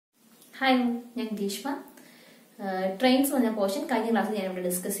Hi, I am Gishma. Trains on a portion, kind of class I am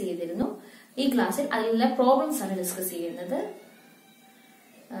discuss this class I problems are discuss video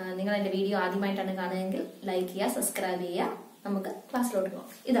like subscribe class this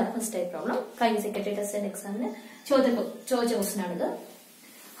is first type problem. Secretary test and exam.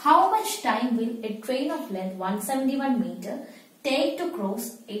 How much time will a train of length 171 meter take to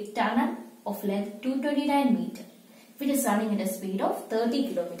cross a tunnel of length 229 meter? It is running at a speed of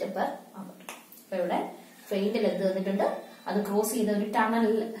 30 km per hour. Train length cross the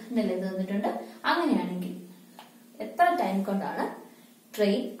tunnel time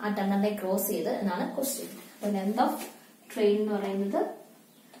train tunnel cross question. The length of train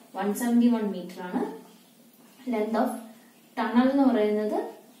 171 meter. Length of tunnel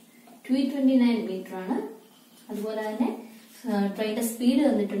 229 meter. Train speed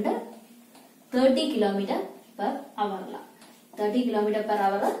 30 km per hour. 30 km per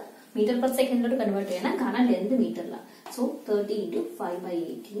hour meter per second to convert length meter. So 30 into 5 by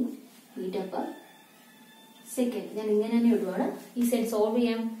 18 meter per second. He said solve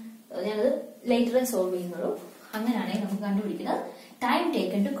later solving. Time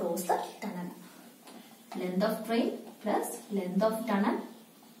taken to cross the tunnel. Length of train plus length of tunnel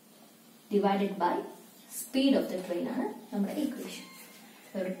divided by speed of the train equation.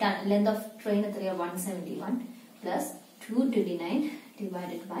 Length of train is 171 plus 229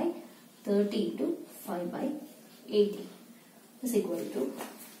 divided by 30 into 5 by 80 is equal to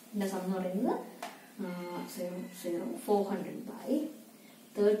the sum 400 by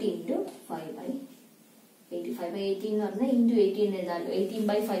 30 into 5 by 80. 5 by 18 into 18 18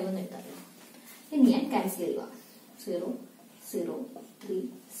 by 5 in the end cancel 0 0 3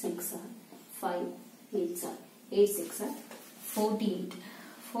 6 5 8 8 6 48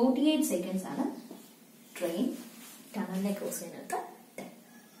 48 seconds are train tunnel cross.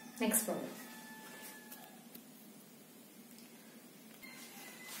 Next problem.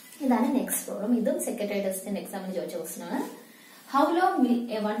 This is the next problem. This is secretary test and exam. How long will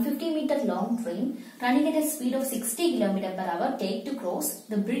a 150 meter long train running at a speed of 60 km per hour take to cross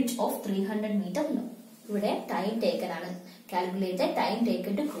the bridge of 300 meter long? Here time taken. Calculate the time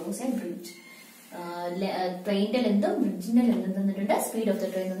taken to cross a bridge. Train length, speed of the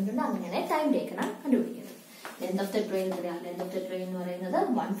train, time taken. Length of the train is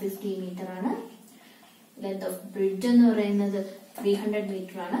 150 meter. Length of bridge is 300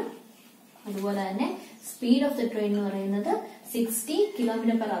 meter. Speed of the train is 60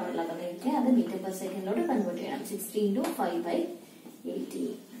 km per hour. That is meter per second. Convert 60 into 5 by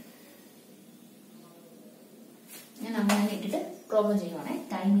 80. Problem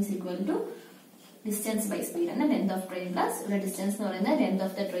time is equal to distance by speed and length of train plus distance length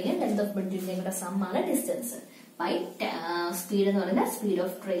of the train and length of bridge sum distance by speed speed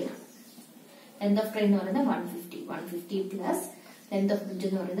of train. Length of train 150 plus length of bridge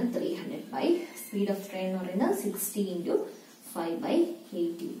 300 by speed of train 60 into 5 by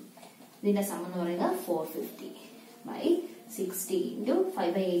 80. This sum 450 by 60 into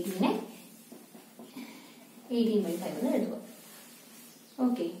 5 by 18 18 by 5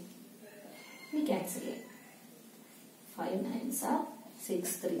 okay. We cancel it. 5 9s are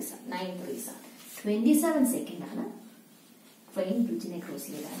 6 3s are 9 3s are 27 seconds. Train bridge cross.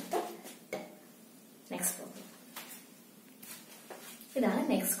 Next problem. This is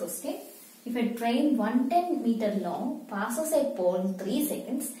next question. If a train 110 meter long passes a pole in 3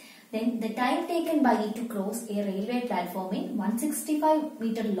 seconds, then the time taken by it to cross a railway platform in 165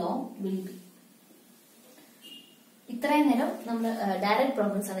 meter long will be. Direct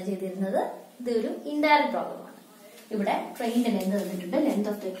problems are this is indirect problem. Here train length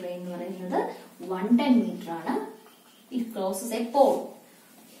of the train is 110 meter. It crosses a pole.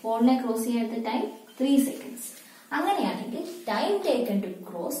 Pole cross at the time 3 seconds. Time taken to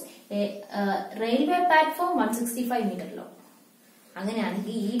cross a railway platform 165 meter long.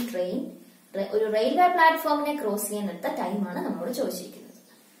 This train railway platform cross the time is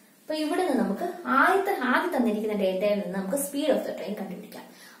so, here we have data speed of the train.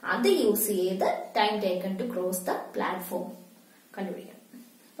 That use the time taken to cross the platform.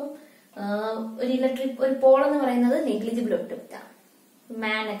 So, electric pole is negligible.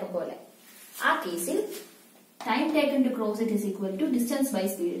 Man case, time taken to cross it is equal to distance by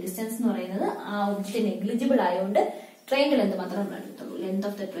speed. Distance is negligible. Train length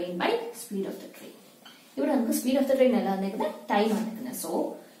of the train by speed of the train. Here speed of the train time.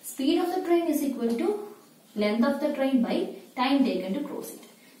 So, speed of the train is equal to length of the train by time taken to cross it.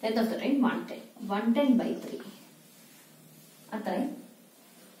 Length of the train 110. 110 by 3.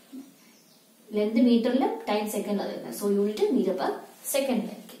 Length meter time second. So unit meter per second.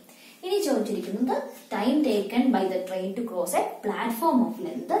 ഇനി ചോദിച്ചിരിക്കുന്നത് time taken by the train to cross A platform of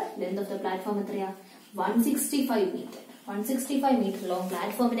length of the platform എത്രയാ 165 metre 165 metre long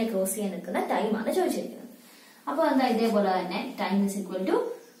പ്ലാറ്റ്ഫോമിനെ cross ചെയ്യാൻ നിൽക്കുന്ന ടൈമാണ് ചോദിച്ചിരിക്കുന്നത്. അപ്പൊ എന്താ ഇതേപോലെ തന്നെ time is equal to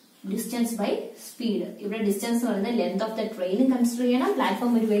distance by speed. ഇവിടെ ഡിസ്റ്റൻസ് എന്ന് പറയുന്നത് ലെന്ത് ഓഫ് ദ ട്രെയിനും കൺസിഡർ ചെയ്യണം,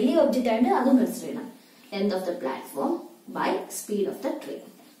 പ്ലാറ്റ്ഫോം ഒരു വലിയ ഒബ്ജക്റ്റ് ആയിട്ട് അതും കൺസിഡർ ചെയ്യണം. Length of the platform by speed of the train.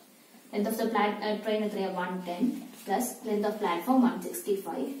 Length of the train എത്രയാ 110 plus length of platform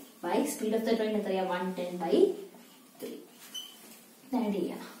 165 by speed of the train എത്രയാ 110 by 3. ആഡ്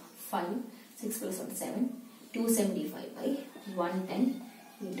ചെയ്യാം 5 6 plus 1 7 275 by 110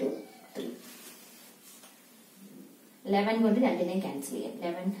 into 3. 11 കൊണ്ട് രണ്ടിനെ ക്യാൻസൽ ചെയ്യാം.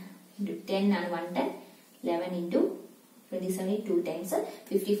 11 into 10 ആണ് 110. 11 into 27 2 times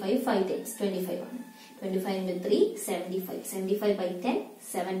 55 5 times 25 ആണ്. 25 into 3 75. 75 by 10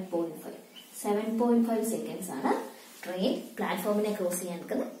 7.5. 7.5 seconds ആണ് train പ്ലാറ്റ്ഫോമിനെ cross ചെയ്യാൻ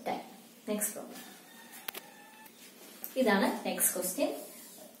നിൽക്കുന്ന ടൈം. നെക്സ്റ്റ് പ്രോബ്ലം ഇതാണ്. Next question.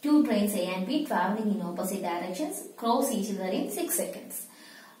 Two trains A and B traveling in opposite directions cross each other in 6 seconds.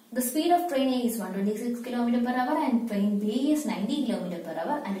 The speed of train A is 126 km per hour and train B is 90 km per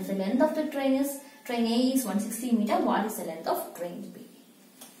hour. And if the length of the train A is 160 meter, what is the length of train B?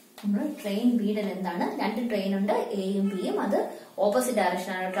 Train B യുടെ length ആണ്. രണ്ട് train ഉണ്ട്, എയും ബിയും. അത് opposite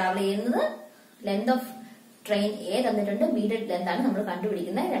direction ആണ് travel ചെയ്യുന്നത്. Length of train A തന്നിട്ടുണ്ട്, ബിയുടെ ലെന്ത് ആണ് നമ്മൾ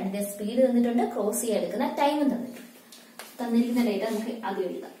കണ്ടുപിടിക്കുന്നത്. രണ്ടിന്റെ സ്പീഡ് തന്നിട്ടുണ്ട്, ക്രോസ് ചെയ്യാൻ എടുക്കുന്ന ടൈമും തന്നിട്ടുണ്ട്. തന്നിരിക്കുന്ന ഡേറ്റ നമുക്ക് ആദ്യം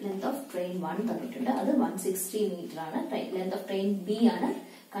എഴുതാം. ലെന്ത് ഓഫ് ട്രെയിൻ 1 തന്നിട്ടുണ്ട്, അത് 160 മീറ്റർ ആണ്. ലെന്ത് ഓഫ് ട്രെയിൻ ബി ആണ്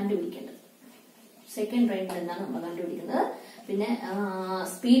കണ്ടുപിടിക്കേണ്ടത്. സെക്കൻഡ് ട്രെയിനിൽ എന്താണ് നമ്മൾ കണ്ടുപിടിക്കുന്നത്. പിന്നെ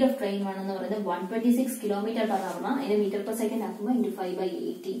സ്പീഡ് ഓഫ് ട്രെയിൻ 1 എന്ന് പറയുന്നത് 126 കിലോമീറ്റർ പെർ അവർ ആണ്. അതിന് മീറ്റർ പെർ സെക്കൻഡ് ആക്കുമ്പോൾ into 5 by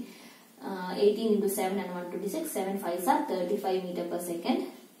 18. 18 into 7 ആണ് 126. 7 5s are 35 meter per second.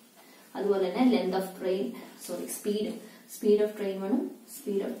 അതുപോലെ തന്നെ length of train speed of train 1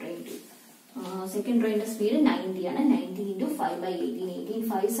 speed of train 2. Second ട്രെയിനിന്റെ സ്പീഡ് 90 ആണ്. 90 into 5 by 18. 18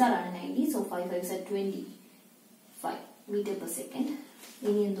 5s ആണ് 90. So 5 5s are 25 meter per second.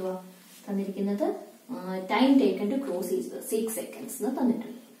 ഇനി എന്തുവാ തന്നിരിക്കുന്നത്. Time taken to cross 6 seconds എന്ന്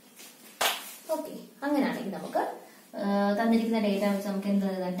തന്നിട്ടുണ്ട്. ഓക്കെ, അങ്ങനെയാണെങ്കിൽ നമുക്ക് തന്നിരിക്കുന്ന ഡേറ്റ വെച്ച് നമുക്ക് എന്ത്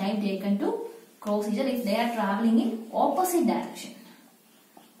time taken to cross each if they are travelling in opposite direction.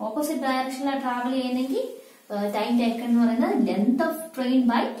 Opposite ഡയറക്ഷനിലാണ് travel ചെയ്യുന്നെങ്കിൽ ടൈം ടേക്കൺ എന്ന് പറയുന്നത് length of train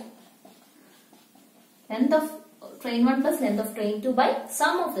by length of train 1 plus length of train 2 by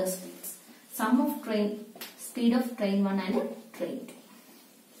sum of the speeds. Sum of speed of train 1 and train 2.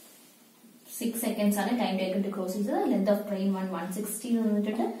 6 seconds ആണ് time taken to cross ചെയ്തത്. Length of train 1 160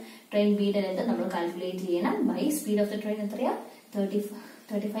 തന്നിട്ടുണ്ട്. train B യുടെ length നമ്മൾ calculate ചെയ്യണം. by speed of the train എത്രയാ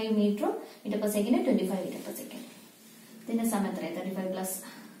 35 meter per second 25 meter per second. ഇതിന്റെ some എത്രയാ 35 plus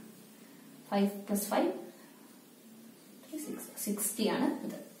 5 plus 5 60 ആണ്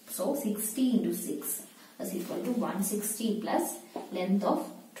ഇത്. So 60 into 6 is equal to 160 plus length of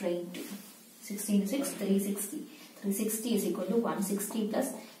train 2. 60 into 6 360. 360 is equal to 160 plus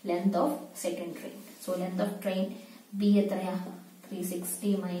length of second train. So length of train B എത്രയാ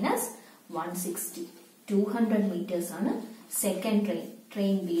 360 minus 160. 200 meters ആണ് second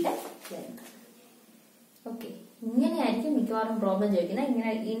train ബിയുടെ length. Okay, ഇങ്ങനെയായിരിക്കും മിക്കവാറും problem ചോദിക്കുന്നത്.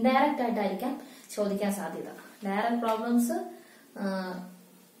 ഇങ്ങനെ indirect ആയിട്ടായിരിക്കാം ചോദിക്കാൻ സാധ്യത. Direct problems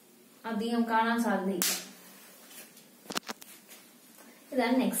അധികം കാണാൻ സാധ്യതയില്ല.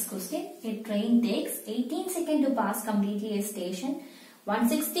 ഇതാണ് next question. A train takes 18 seconds to pass completely a station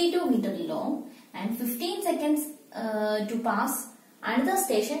 162 meter long and 15 seconds to pass another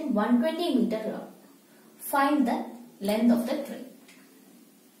station 120 meter long. Find the length of the train.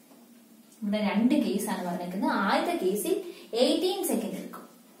 ഇവിടെ രണ്ട് കേസാണ് പറഞ്ഞിരിക്കുന്നത്. ആദ്യത്തെ കേസിൽ 18 സെക്കൻഡ് എടുക്കും.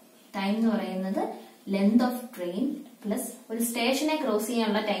 ടൈം എന്ന് പറയുന്നത് ലെന്ത് ഓഫ് ട്രെയിൻ പ്ലസ് ഒരു സ്റ്റേഷനെ ക്രോസ്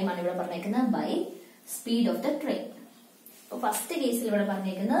ചെയ്യാനുള്ള ടൈമാണ് ഇവിടെ പറഞ്ഞേക്കുന്നത് by speed of the train. അപ്പൊ ഫസ്റ്റ് കേസിൽ ഇവിടെ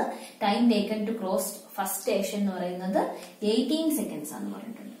പറഞ്ഞേക്കുന്നത് time taken to cross first station എന്ന് പറയുന്നത് 18 seconds ആണെന്ന്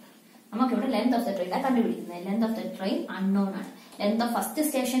പറഞ്ഞിട്ടുണ്ട്. നമുക്കിവിടെ ലെന്ത് ഓഫ് ദ ട്രെയിൻ കണ്ടുപിടിക്കുന്നത്. Length of the train unknown ആണ്. ലെന്ത് ഓഫ് ഫസ്റ്റ്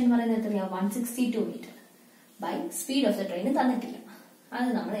സ്റ്റേഷൻ എന്ന് പറയുന്നത് എത്രയാ 162 meter by speed of the train തന്നിട്ടില്ല. അത്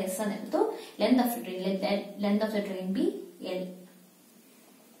നമ്മൾ എസ് എന്ന് എടുത്തു. Length of the train B L.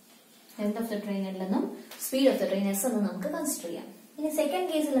 Length of the train L എന്നും speed of the train S എന്നും നമുക്ക് കൺസിഡർ ചെയ്യാം. ഇനി സെക്കൻഡ്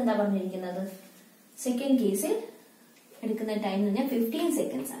കേസിൽ എന്താ പറഞ്ഞിരിക്കുന്നത്. സെക്കൻഡ് കേസിൽ എടുക്കുന്ന ടൈം എന്ന് പറഞ്ഞാൽ 15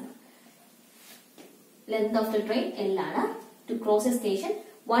 seconds ആണ്. Length of the train L ആണ്. To cross A station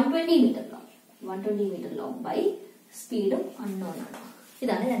 120 meter long. 120 meter long by സ്പീഡും അൺനോൺ ആണ്.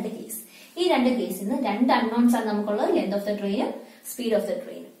 ഇതാണ് രണ്ട് കേസ്. ഈ രണ്ട് കേസിൽ നിന്ന് രണ്ട് അൺനോൺസ് ആണ് നമുക്കുള്ളത്. ലെന്ത് ഓഫ് ദ ട്രെയിനും സ്പീഡ് ഓഫ് ദ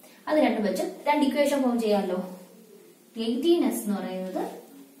ട്രെയിനും. അത് രണ്ടും വെച്ച് രണ്ട് ഇക്വേഷൻ ഫോം ചെയ്യാമല്ലോ. 18s എന്ന് പറയുന്നത്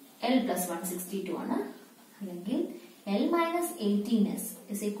L plus 162 ആണ്. അല്ലെങ്കിൽ L minus 18s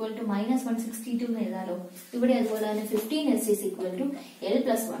is equal to minus 162 എന്ന് എഴുതാലോ. ഇവിടെ അതുപോലെ തന്നെ 15s is equal to L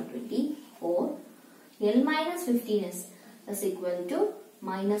plus 120 or L minus 15s is equal to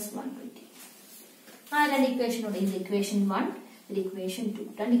minus 120. ആ രണ്ട് ഇക്വേഷൻ ഉണ്ട്. ഇത് ഇക്വേഷൻ 1, ഇത് ഇക്വേഷൻ 2.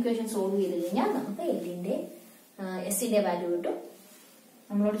 രണ്ട് ഇക്വേഷൻ സോൾവ് ചെയ്ത് കഴിഞ്ഞാൽ നമുക്ക് എല്ലിന്റെ എസിന്റെ വാല്യൂ കിട്ടും.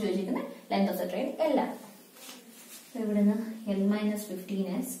 നമ്മളോട് ചോദിച്ചിരിക്കുന്ന length of the train L ആണ്. ഇവിടുന്ന് L minus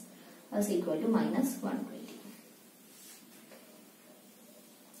 15s is equal to minus 120.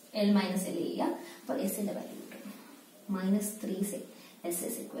 L minus L ചെയ്യുക. അപ്പോൾ എസിന്റെ വാല്യൂ കിട്ടും minus 3 s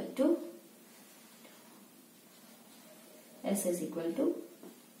is equal to S is equal to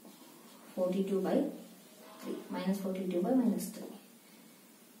 42 by 3 minus 42 by minus 3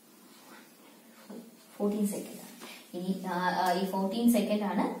 14 second. ഇനി ഈ 14 second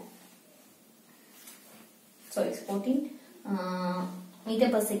ആണ്, sorry 14 metre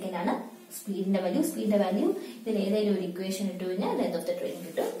per second ആണ് സ്പീഡിന്റെ വാല്യൂ. സ്പീഡിന്റെ വാല്യൂ ഇതിൽ ഏതെങ്കിലും ഒരു ഇക്വേഷൻ ഇട്ട് കഴിഞ്ഞാൽ ലെങ്ത് ഓഫ് ദ ട്രെയിൻ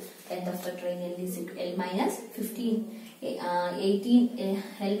കിട്ടും. Length of the train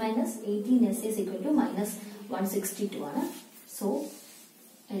L minus 18s is equal to minus 162 ആണ്. So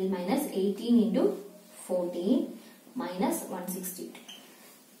L minus 18 into 14 minus 162.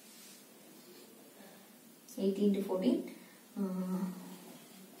 18 to 14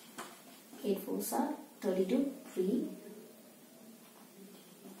 8 4s are 32 3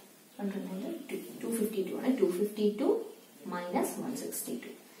 252 ആണ്. 252 minus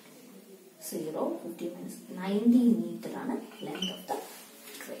 162 0 50 minus 90 meter ആണ് ലെങ്ത് ഓഫ് ദ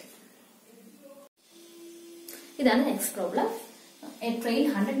ട്രെയിൻ. ഇതാണ് next problem. A train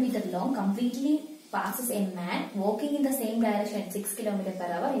 100 meter long completely passes a man walking in the same direction at 6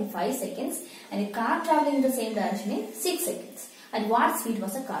 km/h in 5 seconds and a car traveling in the same direction in 6 seconds. At what speed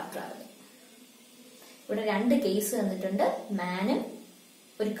was the car traveling? ഇവിടെ രണ്ട് case തന്നിട്ടുണ്ട്. മാനും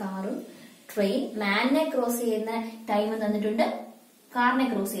ഒരു കാറും. Train മാനിനെ cross ചെയ്യുന്ന time തന്നിട്ടുണ്ട്, കാറിനെ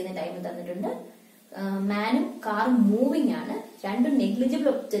cross ചെയ്യുന്ന ടൈം തന്നിട്ടുണ്ട്. മാനും കാറും മൂവിംഗ് ആണ്. രണ്ടും നെഗ്ലിജിബിൾ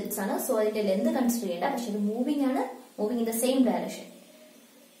ഒബ്ജക്ട്സ് ആണ്. സോ അതിന്റെ ലെന്ത് കൺസിഡർ ചെയ്യേണ്ട. പക്ഷെ ഇത് മൂവിംഗ് ആണ്, moving in the same direction.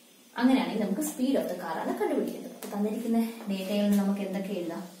 അങ്ങനെയാണെങ്കിൽ നമുക്ക് സ്പീഡ് ഓഫ് ദ കാർ ആണ് കണ്ടുപിടിക്കുന്നത്. തന്നിരിക്കുന്ന ഡേറ്റയിൽ നിന്ന് നമുക്ക് എന്തൊക്കെ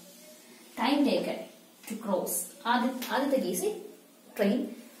എഴുതാം? Time taken to cross. ആദ്യത്തെ കേസിൽ ട്രെയിൻ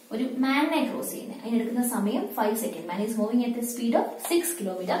ഒരു മാനിനെ ക്രോസ് ചെയ്യുന്നത്, അതിനെടുക്കുന്ന സമയം 5 second. Man is moving at the speed of 6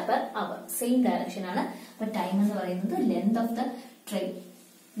 km/h. Same direction ആണ്. അപ്പൊ ടൈം എന്ന് പറയുന്നത് ലെന്ത് ഓഫ് ദ ട്രെയിൻ.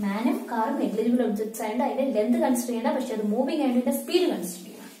 മാനും കാറും നെഗ്ലിജിബിൾ ഒബ്ജക്ട്സ് ആയതുകൊണ്ട് അതിന്റെ ലെന്ത് കൺസിഡർ ചെയ്യണം, പക്ഷെ അത് മൂവിംഗ് ആയതുകൊണ്ട് അതിന്റെ സ്പീഡ് കൺസിഡർ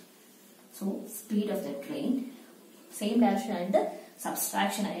ചെയ്യണം. So speed of the train same direction ആയിട്ട്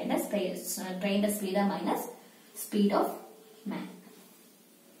സബ്സ്ട്രാക്ഷൻ ആയിട്ട് ട്രെയിനിന്റെ speed minus speed of man.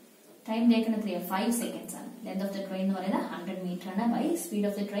 Time taken എത്രയാണ്? 5 സെക്കൻഡ്സ് ആണ്. ലെങ്ത് ഓഫ് ദ ട്രെയിൻ എന്ന് പറയുന്നത് 100 മീറ്റർ ആണ്. By speed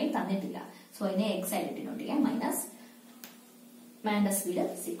of the train തന്നിട്ടില്ല. സോ അതിനെ എക്സ് ആയിട്ട് ഡിനോട്ട് ചെയ്യാം. Minus മാന്റെ speed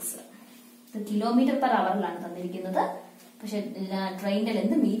 6. ഇത് km/h തന്നിരിക്കുന്നത്. പക്ഷെ ട്രെയിനിന്റെ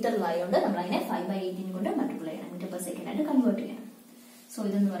ലെന്ത് മീറ്ററിലായതുകൊണ്ട് നമ്മൾ അതിനെ 5/18 കൊണ്ട് മൾട്ടിപ്ലൈ ചെയ്യണം. മീറ്റർ പെർ സെക്കൻഡ് ആയിട്ട് കൺവേർട്ട് ചെയ്യണം. സോ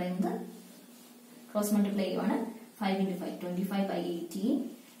ഇതെന്ന് പറയുന്നത് ക്രോസ് മൾട്ടിപ്ലൈ ചെയ്യുവാണ്. 5 into 5 25/18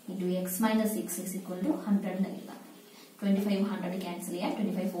 into x minus 6 is equal to 100 എന്ന് എഴുതാം. 25 100 ക്യാൻസൽ ചെയ്യാം.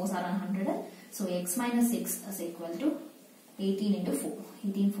 25 4s are 100. So x minus 6 is equal to 18 into 4.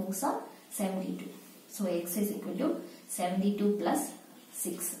 18 4s are 72. So x is equal to 72 plus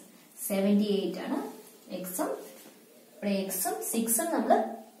 6 78 ആണ്. x ഉം 6ഉം നമ്മൾ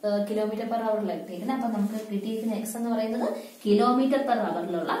km/h എടുത്തേക്കുന്നത്. അപ്പൊ നമുക്ക് കിട്ടിയിരിക്കുന്ന x എന്ന് പറയുന്നത് km/h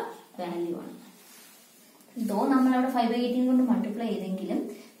വാല്യൂ ആണ്. ഇതോ നമ്മൾ അവിടെ 5/18 കൊണ്ട് മൾട്ടിപ്ലൈ ചെയ്തെങ്കിലും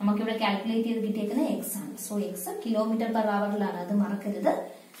നമുക്കിവിടെ കാൽക്കുലേറ്റ് ചെയ്ത് കിട്ടിയേക്കുന്നത് എക്സ് ആണ്. സോ എക്സ് km/h അത് മറക്കരുത്.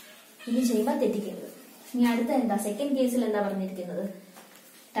 ഇനി ചെയ്യുമ്പോൾ തെറ്റിക്കരുത്. ഇനി അടുത്ത എന്താ? സെക്കൻഡ് കേസിൽ എന്താ പറഞ്ഞിരിക്കുന്നത്?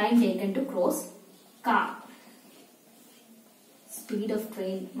 Time taken to cross car. Speed of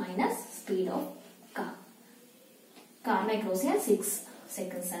train minus speed of car. കാറിനെ ക്രോസ് ചെയ്യാൻ 6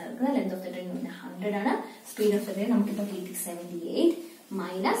 സെക്കൻഡ്സ് ആണ് എടുക്കുന്നത്. ലെങ്ത് ഓഫ് ദ ട്രെയിൻ 100 ആണ്. സ്പീഡ് ഓഫ് ദ ട്രെയിൻ നമുക്കിപ്പോ കിട്ടി 78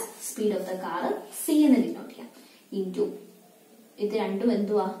 minus speed of the car C എന്ന് ഡിനോട്ട് ചെയ്യാം. ഇൻറ്റു ഇത് രണ്ടും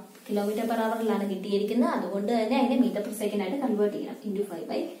എന്തുവാ? km/h കിട്ടിയിരിക്കുന്നത്. അതുകൊണ്ട് തന്നെ അതിനെ മീറ്റർ പെർ സെക്കൻഡ് ആയിട്ട് കൺവേർട്ട് ചെയ്യണം. ഇൻറ്റു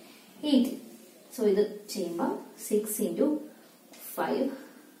 5/18. സോ ഇത് ചെയ്യുമ്പോൾ 6 into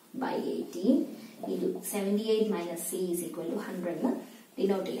 5/18 into 78 minus c is equal to 100 എന്ന്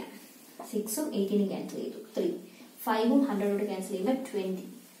ഡിനോട്ട് ചെയ്യാം. 6ഉം 18ഉം ക്യാൻസൽ ചെയ്തു. 3 5ഉം 100 ക്യാൻസൽ ചെയ്യുമ്പോൾ 20.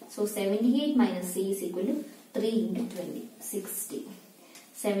 So 78 minus c is equal to 3 into 20 60.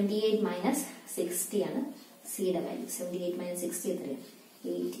 78 minus 60 ആണ് സിയുടെ വാല്യൂ. 78 minus 60 എത്രയാണ്?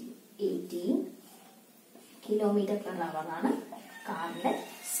 18 km/h ആണ് കാറിന്റെ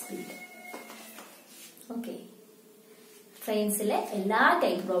സ്പീഡ്. ഓക്കെ, ട്രെയിൻസിലെ എല്ലാ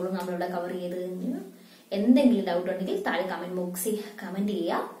ടൈപ്പ് പ്രോബ്ലം നമ്മളിവിടെ കവർ ചെയ്ത് കഴിഞ്ഞു. എന്തെങ്കിലും ഡൗട്ട് ഉണ്ടെങ്കിൽ താഴെ കമന്റ് ബോക്സിൽ കമന്റ്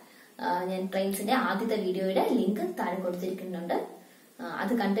ചെയ്യുക. ഞാൻ ട്രെയിൻസിന്റെ ആദ്യത്തെ വീഡിയോയുടെ ലിങ്ക് താഴെ കൊടുത്തിരിക്കുന്നുണ്ട്.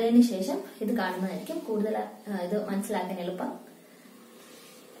 അത് കണ്ടതിന് ശേഷം ഇത് കാണുന്നതായിരിക്കും കൂടുതൽ ഇത് മനസ്സിലാക്കാൻ എളുപ്പം.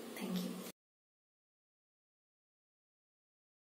 Thank you.